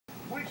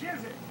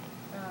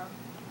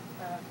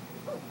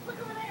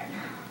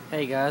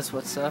Hey guys,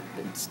 what's up?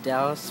 It's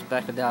Dallas,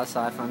 back with Dallas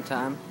iPhone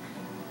Time.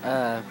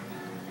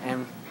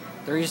 And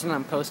the reason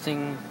I'm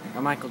posting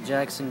a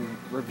Michael.Jackson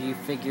review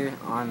figure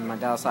on my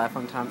Dallas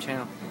iPhone Time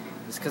channel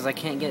is because I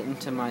can't get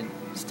into my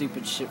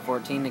stupid shit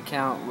 14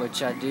 account,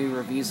 which I do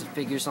reviews of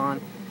figures on.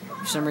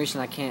 For some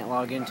reason I can't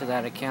log into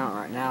that account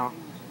right now.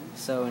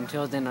 So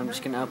until then, I'm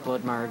just going to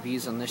upload my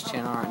reviews on this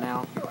channel right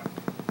now.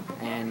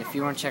 And if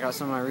you want to check out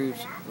some of my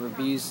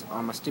reviews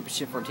on my Stupid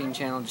Shit 14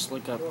 channel, just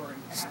look up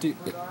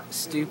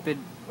Stupid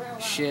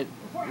Shit,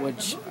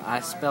 which I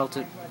spelt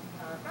it.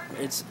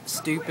 It's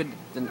stupid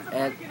then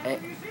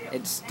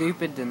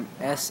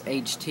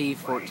SHT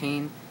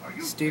 14,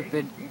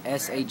 stupid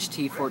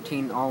SHT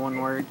 14, all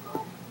one word.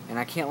 And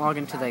I can't log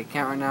into the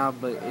account right now,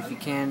 but if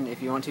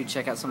you want to,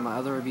 check out some of my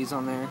other reviews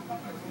on there.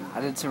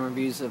 I did some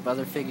reviews of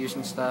other figures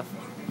and stuff.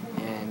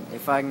 And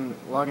if I can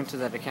log into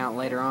that account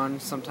later on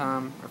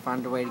sometime, or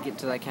find a way to get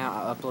to that account,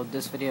 I'll upload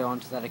this video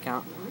onto that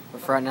account. But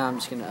for right now, I'm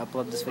just going to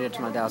upload this video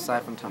to my Dallas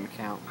iPhone Time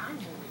account.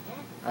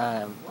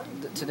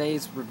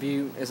 Today's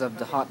review is of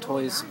the Hot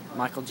Toys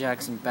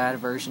Michael.Jackson Bad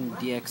version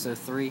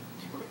dx03,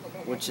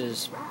 which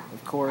is,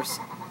 of course,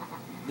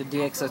 the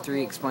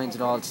dx03 explains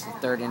it all. It's the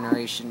third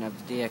iteration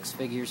of the DX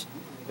figures,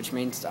 which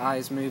means the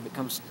eyes move, it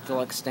comes to the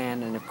deluxe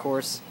stand, and of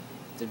course,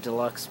 the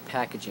deluxe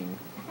packaging.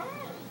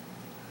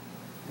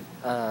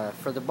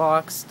 For the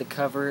box, the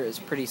cover is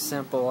pretty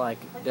simple. Like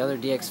the other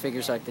DX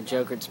figures, like the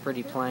Joker, it's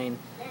pretty plain.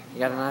 You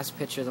got a nice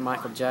picture of the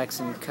Michael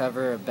Jackson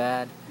cover of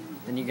Bad.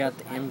 Then you got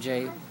the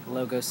MJ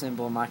logo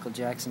symbol of Michael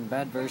Jackson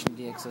Bad version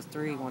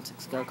dx03,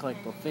 1/6 scale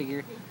collectible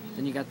figure.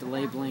 Then you got the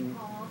labeling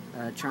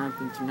Triumph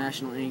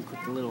International Inc.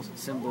 with the little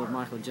symbol of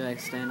Michael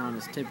Jackson standing on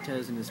his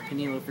tiptoes and his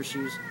penny loafer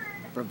shoes.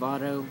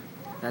 Bravado,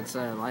 that's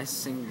a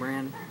licensing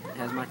brand. It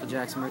has Michael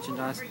Jackson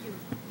merchandise.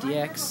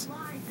 DX,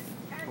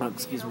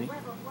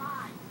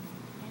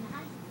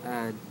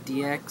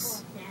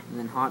 DX, and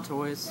then Hot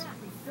Toys.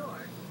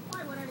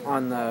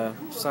 On the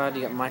side,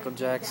 you got Michael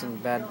Jackson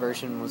Bad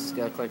version with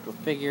scale collectible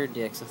figure,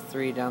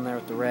 dx03 down there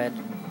with the red.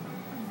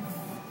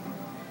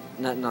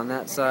 Nothing on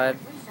that side.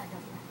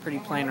 Pretty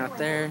plain right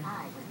there.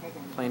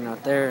 Plain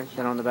right there.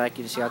 Then on the back,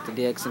 you just got the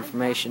DX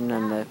information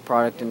and the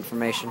product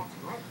information.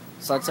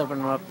 So let's open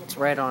them up. It's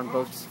right on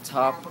both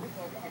top.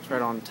 It's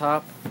right on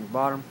top and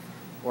bottom.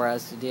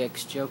 Whereas the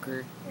DX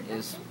Joker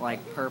is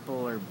like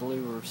purple or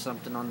blue or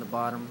something on the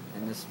bottom,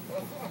 and this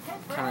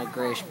kind of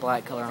grayish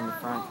black color on the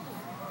front.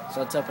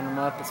 So let's open them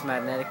up. It's a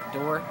magnetic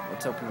door.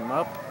 Let's open them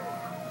up.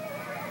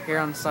 Here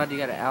on the side, you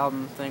got an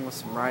album thing with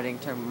some writing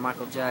talking about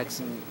Michael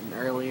Jackson and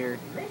earlier,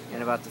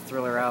 and about the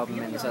Thriller album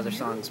and his other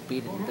songs,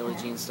 Beat It and Billie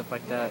Jean, stuff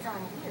like that. So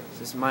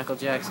this is Michael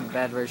Jackson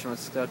Bad version with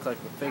scale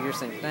collectible figure,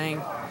 same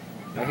thing.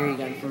 Right here, you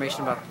got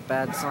information about the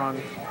Bad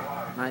song,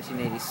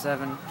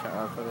 1987. Try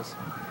to for this.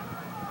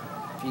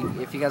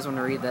 If you guys want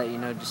to read that,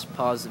 just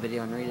pause the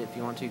video and read it if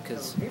you want to,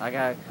 because I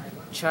gotta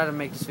try to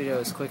make this video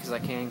as quick as I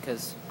can,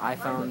 because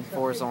iPhone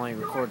 4 is only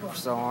recorded for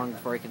so long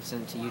before I can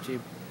send it to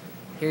YouTube.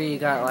 Here you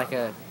got like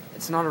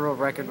it's not a real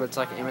record, but it's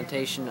like an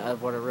imitation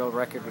of what a real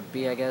record would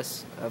be, I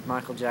guess, of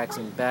Michael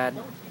Jackson Bad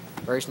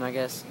version, I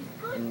guess.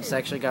 And it's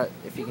actually got,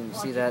 if you can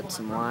see that,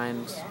 some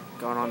lines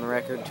going on the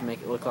record to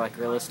make it look like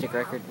a realistic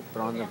record,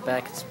 but on the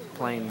back it's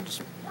plain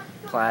just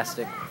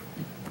plastic.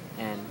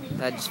 And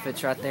that just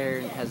fits right there,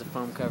 and it has a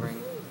foam covering.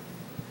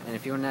 And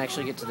if you want to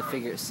actually get to the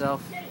figure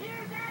itself,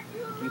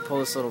 you pull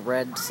this little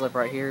red slip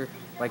right here,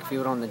 like if you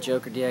would on the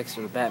Joker DX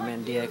or the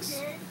Batman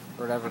DX,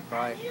 or whatever,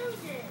 probably.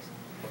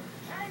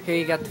 Here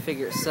you got the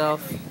figure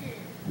itself.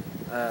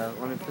 Let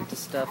me put this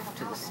stuff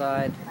to the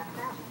side.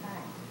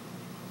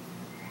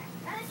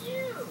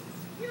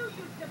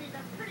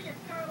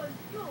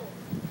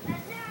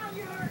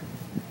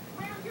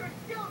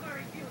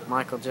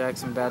 Michael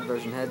Jackson Bad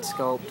version head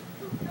sculpt.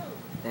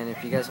 And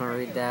if you guys want to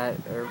read that,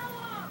 or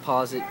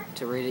pause it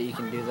to read it, you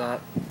can do that.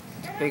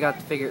 Here you got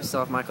the figure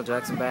itself, Michael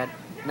Jackson Bad.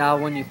 Now,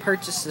 when you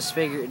purchase this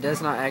figure, it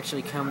does not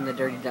actually come in the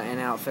Dirty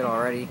Diana outfit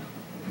already.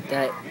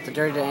 The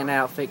Dirty Diana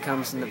outfit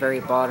comes in the very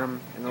bottom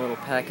in the little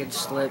package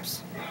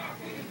slips.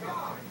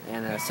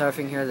 And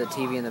surfing here, the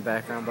TV in the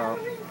background, but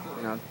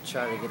I'll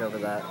try to get over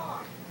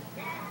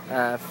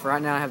that. For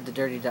right now, I have the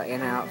Dirty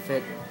Diana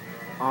outfit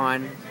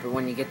on, but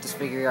when you get this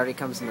figure, it already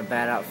comes in the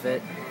Bad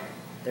outfit.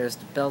 There's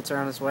the belt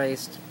around his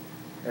waist.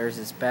 There's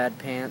his Bad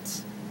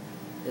pants.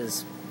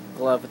 His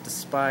glove with the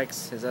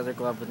spikes. His other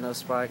glove with no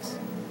spikes.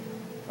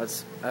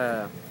 Let's,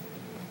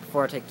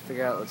 before I take the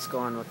figure out, let's go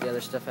on what the other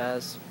stuff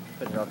has.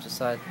 Put it off to the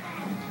side.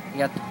 You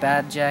got the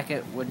Bad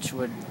jacket, which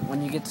would,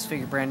 when you get this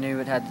figure brand new,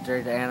 it had the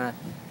Dirty Diana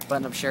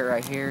button-up shirt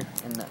right here,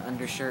 and the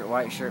undershirt,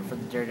 white shirt for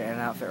the Dirty Diana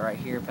outfit right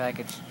here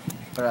package.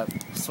 But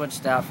I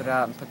switched the outfit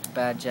out and put the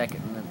Bad jacket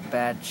and the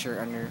Bad shirt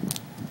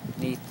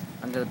underneath,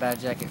 under the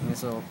Bad jacket, and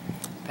this little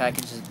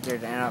package that the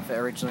Dirty Diana outfit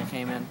originally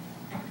came in.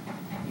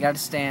 You got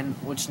to stand,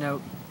 which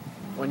note,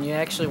 when you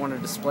actually want to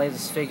display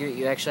this figure,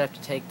 you actually have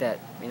to take that,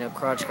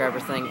 crotch grabber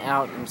thing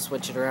out and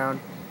switch it around,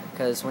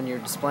 because when you're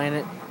displaying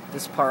it,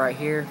 this part right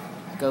here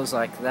goes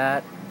like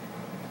that,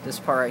 This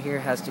part right here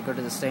has to go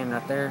to the stand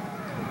right there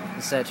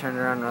instead of turning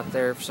around right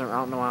there. I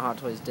don't know why Hot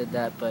Toys did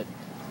that, but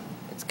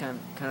it's kind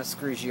of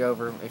screws you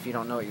over if you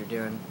don't know what you're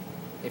doing.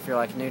 If you're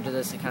like new to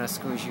this, it kind of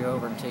screws you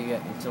over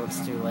until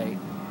it's too late.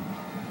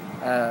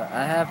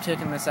 I have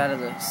taken this out of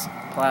the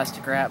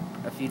plastic wrap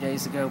a few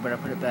days ago, but I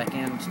put it back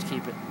in just to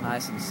keep it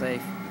nice and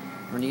safe.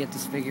 When you get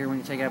this figure, when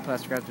you take it out of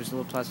plastic wrap, there's a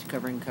little plastic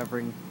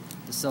covering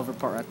the silver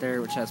part right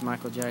there, which has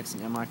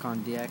Michael.Jackson and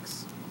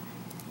Michael.DX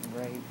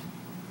engraved.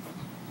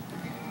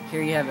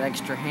 Here you have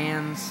extra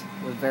hands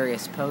with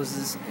various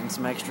poses and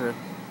some extra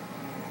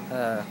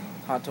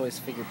Hot Toys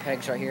figure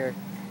pegs right here.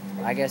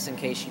 I guess in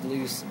case you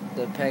lose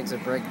the pegs or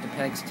break the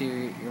pegs to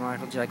your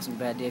Michael.Jackson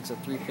bad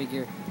dx03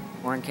 figure,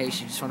 or in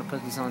case you just want to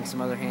put these on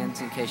some other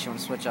hands in case you want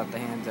to switch out the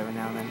hands every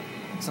now and then.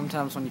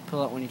 Sometimes when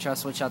you try to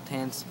switch out the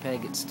hands, the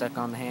peg gets stuck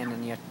on the hand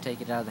and you have to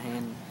take it out of the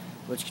hand,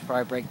 which could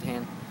probably break the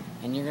hand.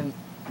 And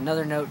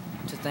another note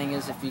to thing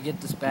is, if you get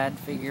this bad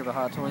figure by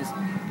Hot Toys,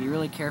 be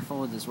really careful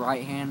with his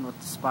right hand with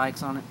the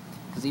spikes on it,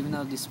 because even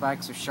though these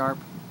spikes are sharp,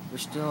 they're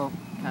still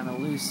kind of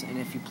loose, and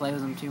if you play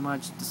with them too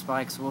much, the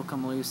spikes will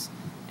come loose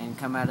and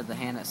come out of the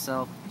hand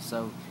itself.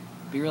 So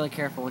be really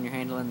careful when you're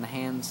handling the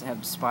hands that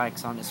have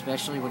spikes on it,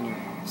 especially when you're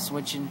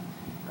switching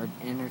or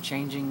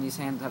interchanging these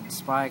hands that have the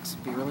spikes.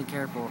 Be really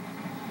careful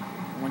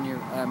when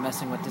you're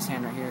messing with this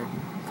hand right here,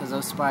 because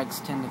those spikes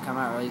tend to come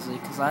out really easily.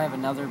 Because I have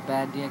another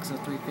bad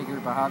dx03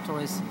 figure by Hot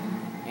Toys,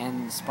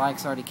 and the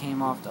spikes already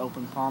came off the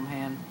open palm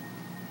hand.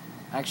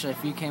 Actually, a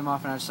few came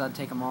off, and I decided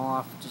to take them all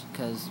off just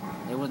because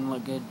it wouldn't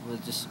look good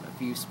with just a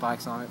few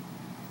spikes on it.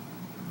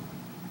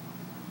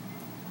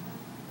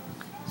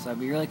 So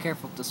be really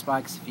careful with the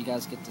spikes if you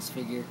guys get this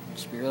figure.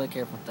 Just be really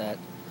careful with that.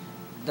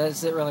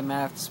 Does it really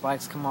matter if the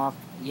spikes come off?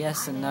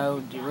 Yes and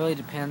no. It really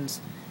depends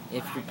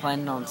if you're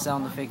planning on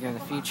selling the figure in the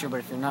future,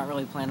 but if you're not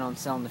really planning on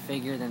selling the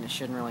figure, then it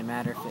shouldn't really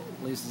matter if it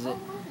loses it.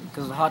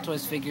 Because with Hot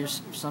Toys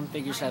figures, some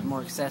figures have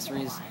more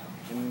accessories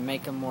and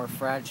make them more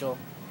fragile,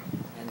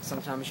 and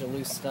sometimes you'll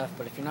lose stuff.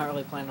 But if you're not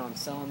really planning on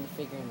selling the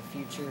figure in the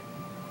future,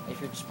 if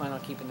you're just planning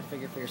on keeping the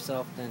figure for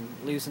yourself, then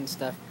losing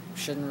stuff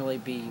shouldn't really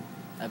be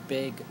a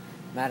big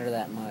matter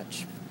that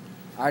much.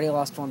 I already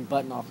lost one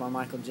button off my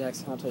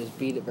Michael.Jackson Hot Toys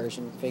Beat It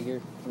version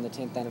figure from the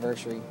 10th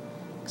anniversary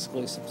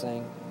exclusive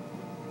thing.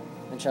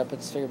 I'm try to put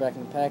this figure back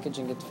in the package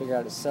and get the figure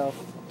out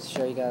itself to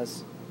show you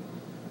guys.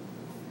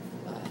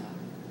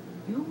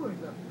 You were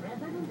the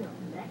president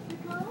of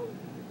Mexico?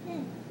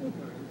 You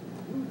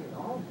did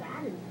all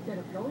that instead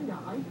of going to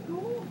high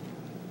school?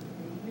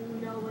 Do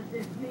you know what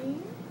this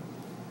means?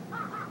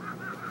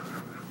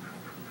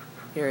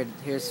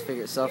 Here's the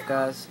figure itself,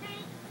 guys.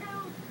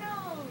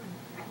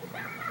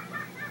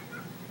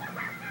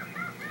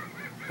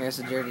 Here's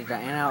the Dirty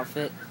Diana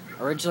outfit.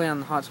 Originally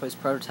on the Hot Toys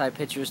prototype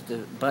pictures, the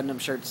button-up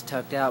shirt's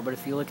tucked out, but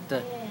if you look at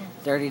the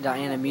Dirty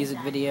Diana music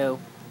video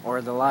or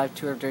the live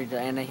tour of Dirty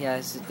Diana, he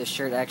has the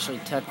shirt actually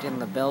tucked in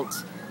the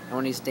belts, and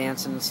when he's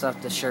dancing and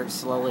stuff, the shirt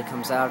slowly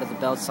comes out of the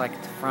belts, like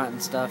at the front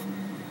and stuff.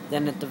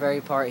 Then at the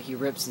very part, he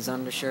rips his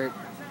undershirt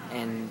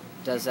and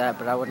does that,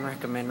 but I wouldn't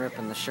recommend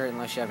ripping the shirt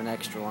unless you have an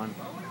extra one.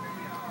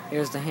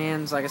 Here's the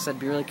hands. Like I said,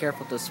 be really careful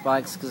with those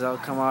spikes because they'll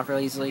come off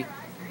really easily.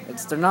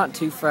 They're not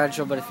too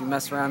fragile, but if you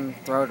mess around and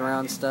throw it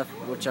around stuff,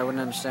 which I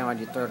wouldn't understand why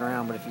you'd throw it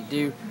around, but if you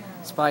do,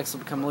 spikes will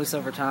become loose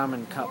over time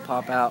and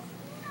pop out.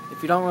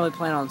 If you don't really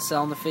plan on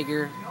selling the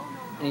figure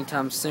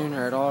anytime soon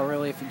or at all,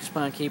 really, if you just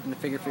plan on keeping the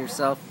figure for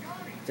yourself,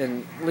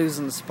 then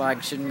losing the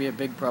spike shouldn't be a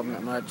big problem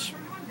that much.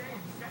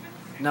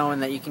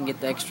 Knowing that you can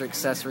get the extra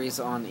accessories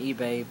on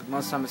eBay, but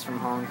most of the time it's from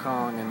Hong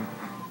Kong, and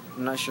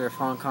I'm not sure if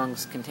Hong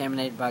Kong's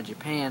contaminated by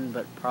Japan,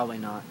 but probably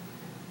not.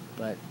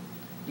 But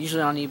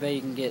usually on eBay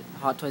you can get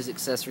Hot Toys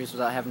accessories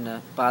without having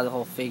to buy the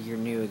whole figure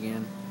new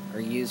again,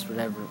 or used,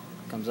 whatever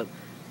comes up.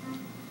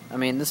 I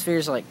mean, this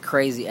figure's like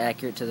crazy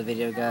accurate to the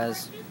video,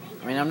 guys.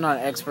 I mean, I'm not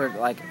an expert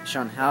like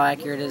showing how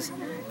accurate it is,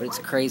 but it's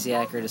crazy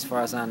accurate as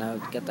far as I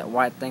know. Got that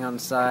white thing on the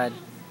side.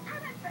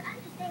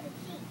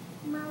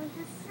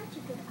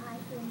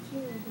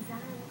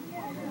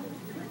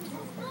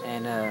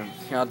 And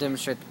here, I'll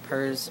demonstrate the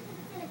purrs.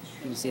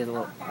 You can see the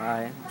little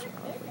eye.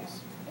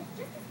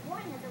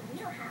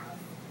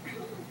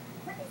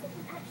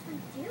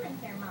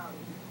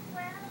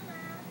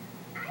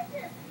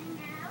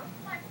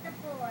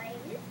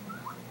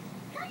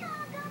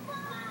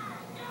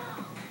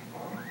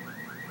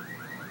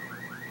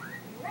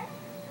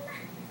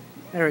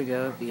 There we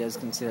go, you guys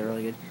can see that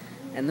really good.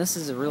 And this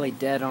is a really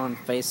dead-on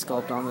face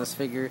sculpt on this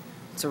figure.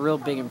 It's a real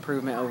big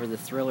improvement over the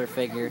Thriller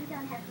figure.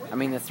 I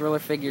mean, the Thriller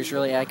figure is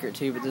really accurate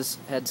too, but this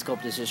head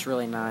sculpt is just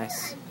really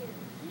nice.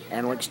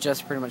 And looks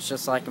just pretty much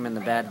just like him in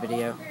the bad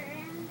video.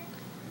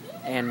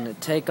 And to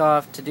take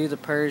off, to do the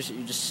purge,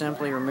 you just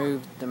simply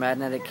remove the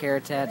magnetic hair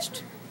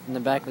attached in the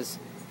back of his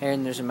hair,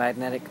 and there's a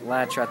magnetic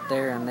latch right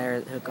there, and there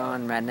it hook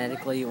on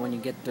magnetically when you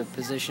get the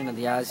position of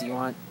the eyes you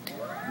want.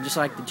 And just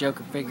like the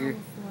Joker figure,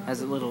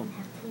 has a little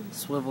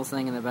swivel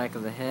thing in the back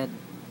of the head.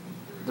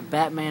 The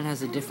Batman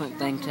has a different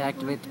thing to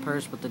activate the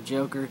purse, but the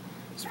Joker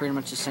is pretty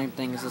much the same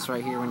thing as this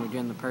right here when you're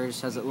doing the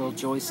purse. Has a little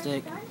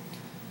joystick.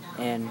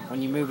 And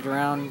when you move it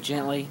around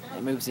gently,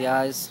 it moves the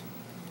eyes.